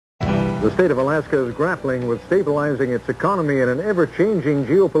The state of Alaska is grappling with stabilizing its economy in an ever-changing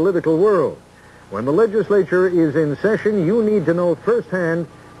geopolitical world. When the legislature is in session, you need to know firsthand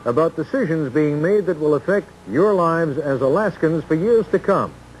about decisions being made that will affect your lives as Alaskans for years to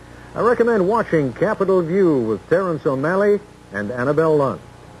come. I recommend watching Capitol View with Terrence O'Malley and Annabelle Lunt.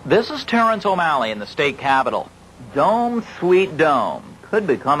 This is Terrence O'Malley in the state capitol. Dome, sweet dome could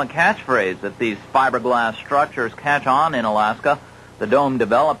become a catchphrase if these fiberglass structures catch on in Alaska. The dome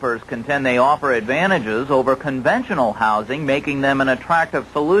developers contend they offer advantages over conventional housing, making them an attractive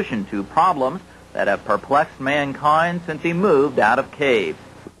solution to problems that have perplexed mankind since he moved out of caves.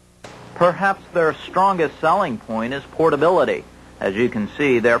 Perhaps their strongest selling point is portability. As you can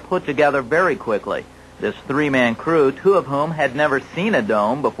see, they're put together very quickly. This three-man crew, two of whom had never seen a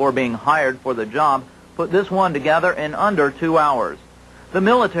dome before being hired for the job, put this one together in under 2 hours. The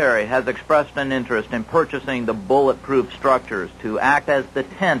military has expressed an interest in purchasing the bulletproof structures to act as the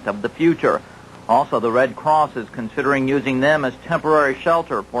tent of the future. Also, the Red Cross is considering using them as temporary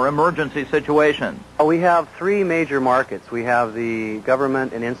shelter for emergency situations. We have three major markets. We have the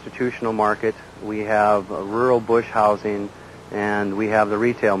government and institutional market, we have rural bush housing, and we have the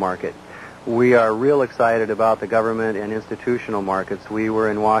retail market. We are real excited about the government and institutional markets. We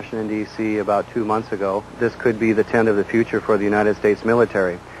were in Washington, D.C. about 2 months ago. This could be the tent of the future for the United States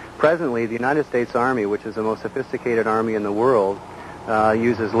military. Presently, the United States Army, which is the most sophisticated army in the world,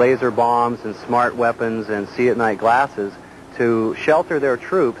 uses laser bombs and smart weapons and see-at-night glasses to shelter their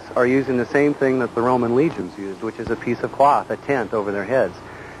troops, are using the same thing that the Roman legions used, which is a piece of cloth, a tent over their heads.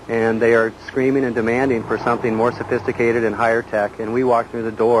 And they are screaming and demanding for something more sophisticated and higher tech, and we walked through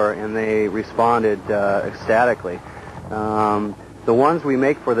the door and they responded ecstatically. The ones we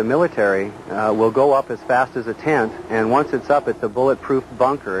make for the military will go up as fast as a tent, and once it's up, it's a bulletproof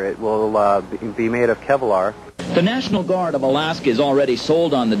bunker. It will be made of Kevlar. The National Guard of Alaska is already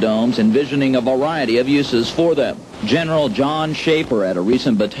sold on the domes, envisioning a variety of uses for them. General John Schaefer at a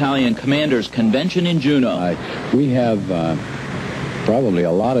recent battalion commanders convention in Juneau. We have probably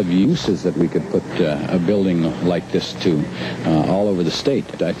a lot of uses that we could put a building like this to all over the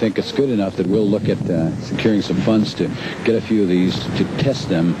state. I think it's good enough that we'll look at securing some funds to get a few of these to test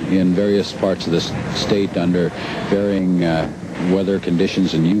them in various parts of the state under varying weather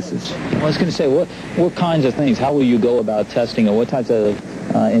conditions and uses. I was going to say, what kinds of things? How will you go about testing it? What types of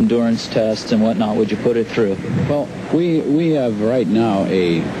endurance tests and whatnot would you put it through? Well, we have right now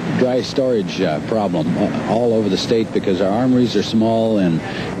a dry storage problem all over the state because our armories are small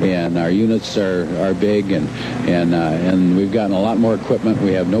and our units are big and we've gotten a lot more equipment.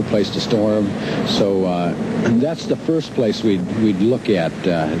 We have no place to store them. So that's the first place we'd look at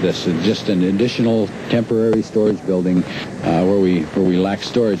this, just an additional temporary storage building where we lack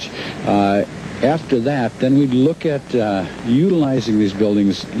storage. After that, then we'd look at utilizing these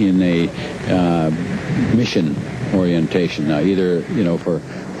buildings in a mission orientation, either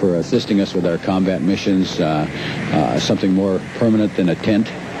for assisting us with our combat missions, something more permanent than a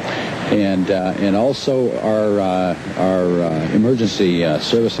tent, and also our emergency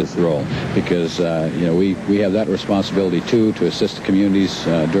services role, because we have that responsibility too, to assist communities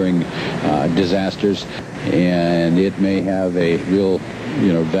during disasters, and it may have a real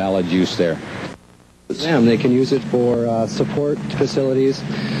valid use there. They can use it for support facilities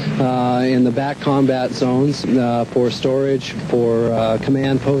in the back combat zones, for storage, for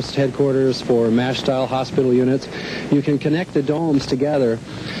command post headquarters, for MASH-style hospital units. You can connect the domes together,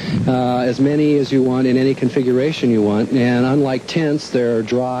 as many as you want in any configuration you want. And unlike tents, they're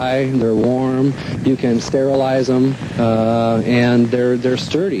dry, they're warm, you can sterilize them, and they're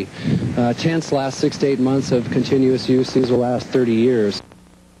sturdy. Tents last 6 to 8 months of continuous use. These will last 30 years.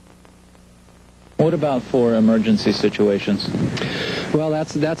 What about for emergency situations? Well,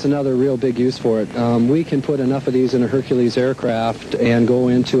 that's another real big use for it. We can put enough of these in a Hercules aircraft and go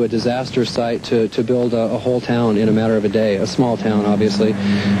into a disaster site to build a whole town in a matter of a day, a small town, obviously.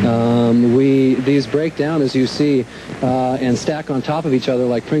 These break down, as you see, and stack on top of each other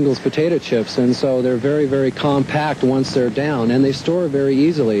like Pringles potato chips, and so they're very, very compact once they're down, and they store very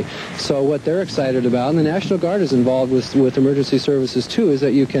easily. So what they're excited about, and the National Guard is involved with emergency services too, is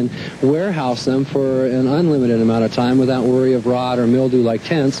that you can warehouse them for an unlimited amount of time without worry of rot or mildew like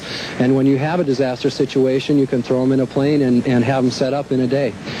tents. And when you have a disaster situation, you can throw them in a plane and have them set up in a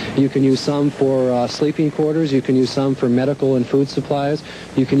day. You can use some for sleeping quarters. You can use some for medical and food supplies.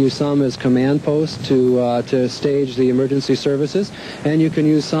 You can use some as command posts to stage the emergency services. And you can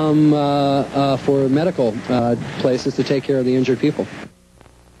use some for medical places to take care of the injured people.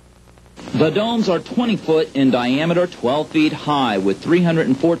 The domes are 20 foot in diameter, 12 feet high, with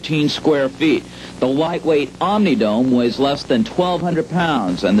 314 square feet. The lightweight Omni Dome weighs less than 1,200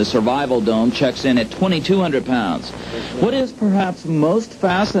 pounds, and the Survival Dome checks in at 2,200 pounds. What is perhaps most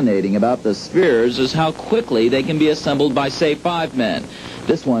fascinating about the spheres is how quickly they can be assembled by, say, 5 men.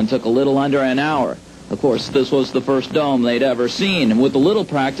 This one took a little under an hour. Of course, this was the first dome they'd ever seen, and with a little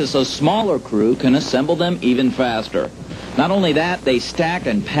practice, a smaller crew can assemble them even faster. Not only that, they stack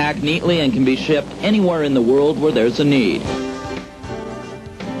and pack neatly and can be shipped anywhere in the world where there's a need.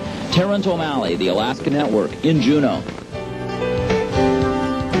 Terrence O'Malley, the Alaska Network, in Juneau.